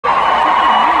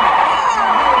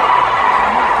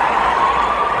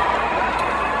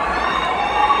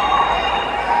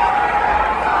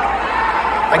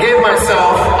gave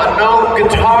myself a no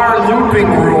guitar looping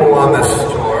rule on this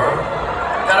tour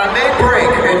that I may break.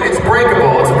 It's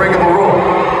breakable. It's a breakable rule.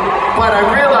 But I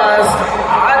realized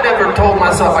I never told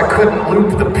myself I couldn't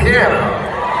loop the piano.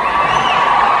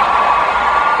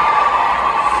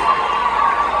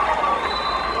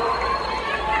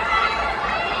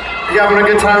 You having a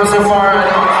good time so far?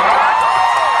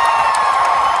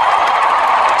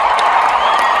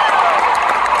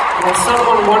 When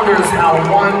someone wonders how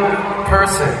one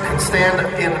person can stand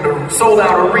in a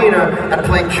sold-out arena and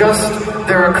play just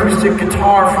their acoustic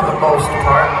guitar for the most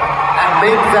part and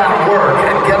make that work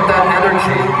and get that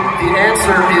energy, the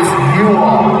answer is you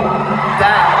all.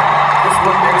 That is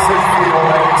what makes it feel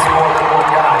like it's more than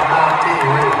one guy, not me,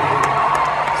 really.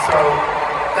 So,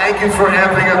 thank you for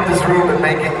amping up this room and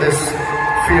making this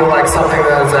feel like something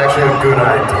that is actually a good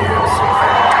idea. So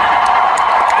thank you.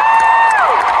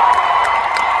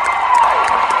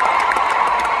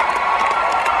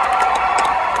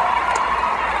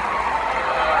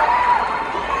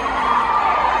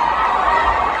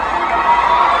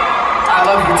 I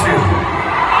love you too.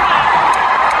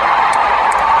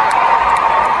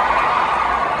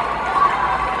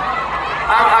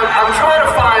 I'm trying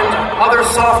to find other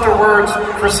softer words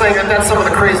for saying that that's some of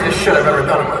the craziest shit I've ever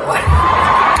done in my life.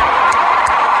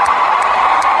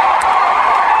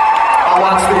 I'll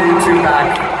watch the YouTube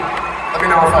back. Let me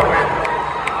know if I win.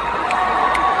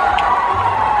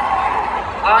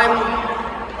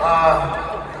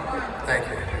 Thank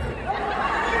you.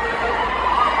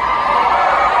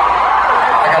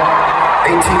 I got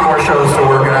 18 more shows to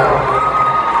work it out.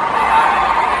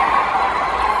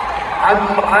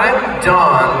 I'm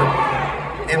done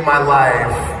in my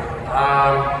life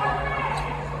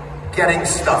getting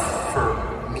stuff for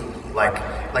me, like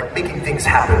making things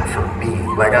happen for me.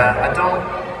 Like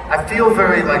I feel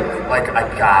very like I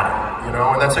got it, you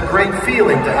know, and that's a great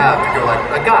feeling to have, to go like,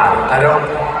 I got it. I don't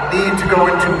need to go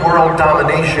into world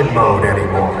domination mode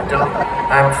anymore.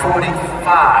 I'm 45.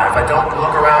 I don't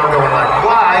look around going like,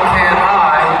 why can't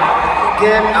I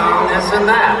get on this and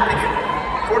that?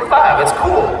 45, that's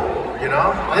cool. You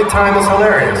know, I think time is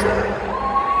hilarious.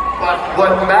 But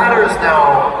what matters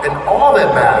now, and all that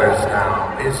matters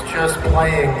now, is just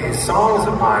playing these songs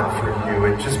of mine for you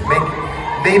and just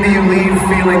maybe you leave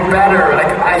feeling better.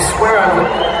 Like, I swear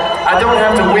I don't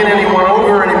have to win anyone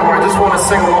over anymore. I just want to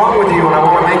sing along with you and I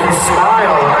want to make you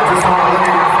smile and I just want to look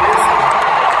at your face.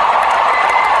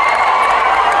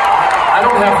 I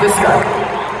don't have this guy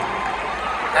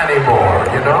anymore,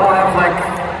 you know? I have like,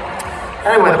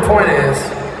 anyway, the point is,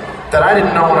 that I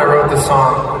didn't know when I wrote the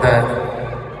song that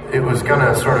it was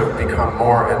gonna sort of become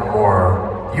more and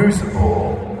more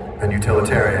usable and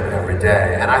utilitarian every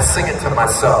day. And I sing it to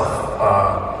myself.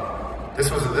 This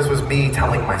was me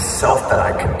telling myself that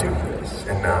I could do this.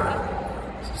 And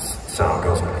so it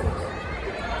goes like this.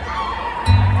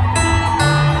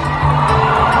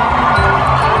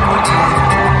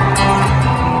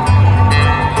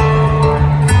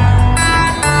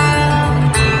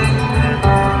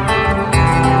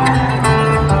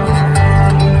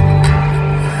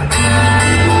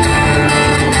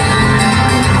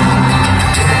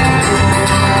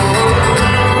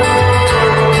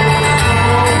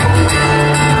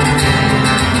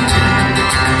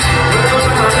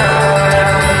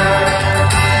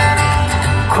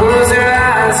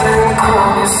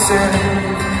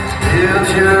 Build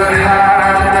your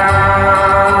heart and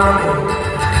army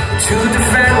to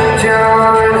defend your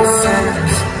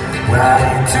innocence while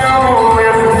you do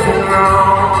everything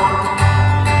wrong.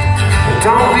 But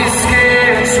don't be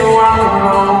scared to walk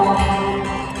alone.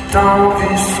 Don't be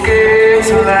scared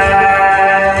to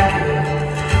like it.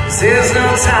 There's no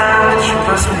time that you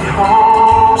must be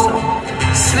home. So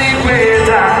sleep where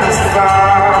darkness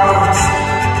falls.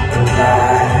 The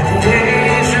light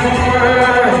angel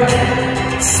word.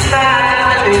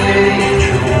 Smile the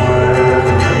angel word.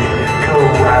 Go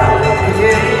out the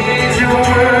angel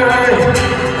word.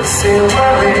 Say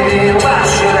worry, why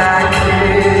should I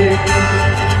care?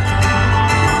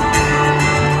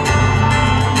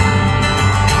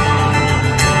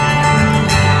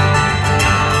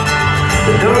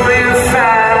 But know your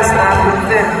fight is not with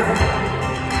them.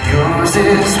 Yours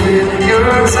is with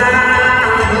your time.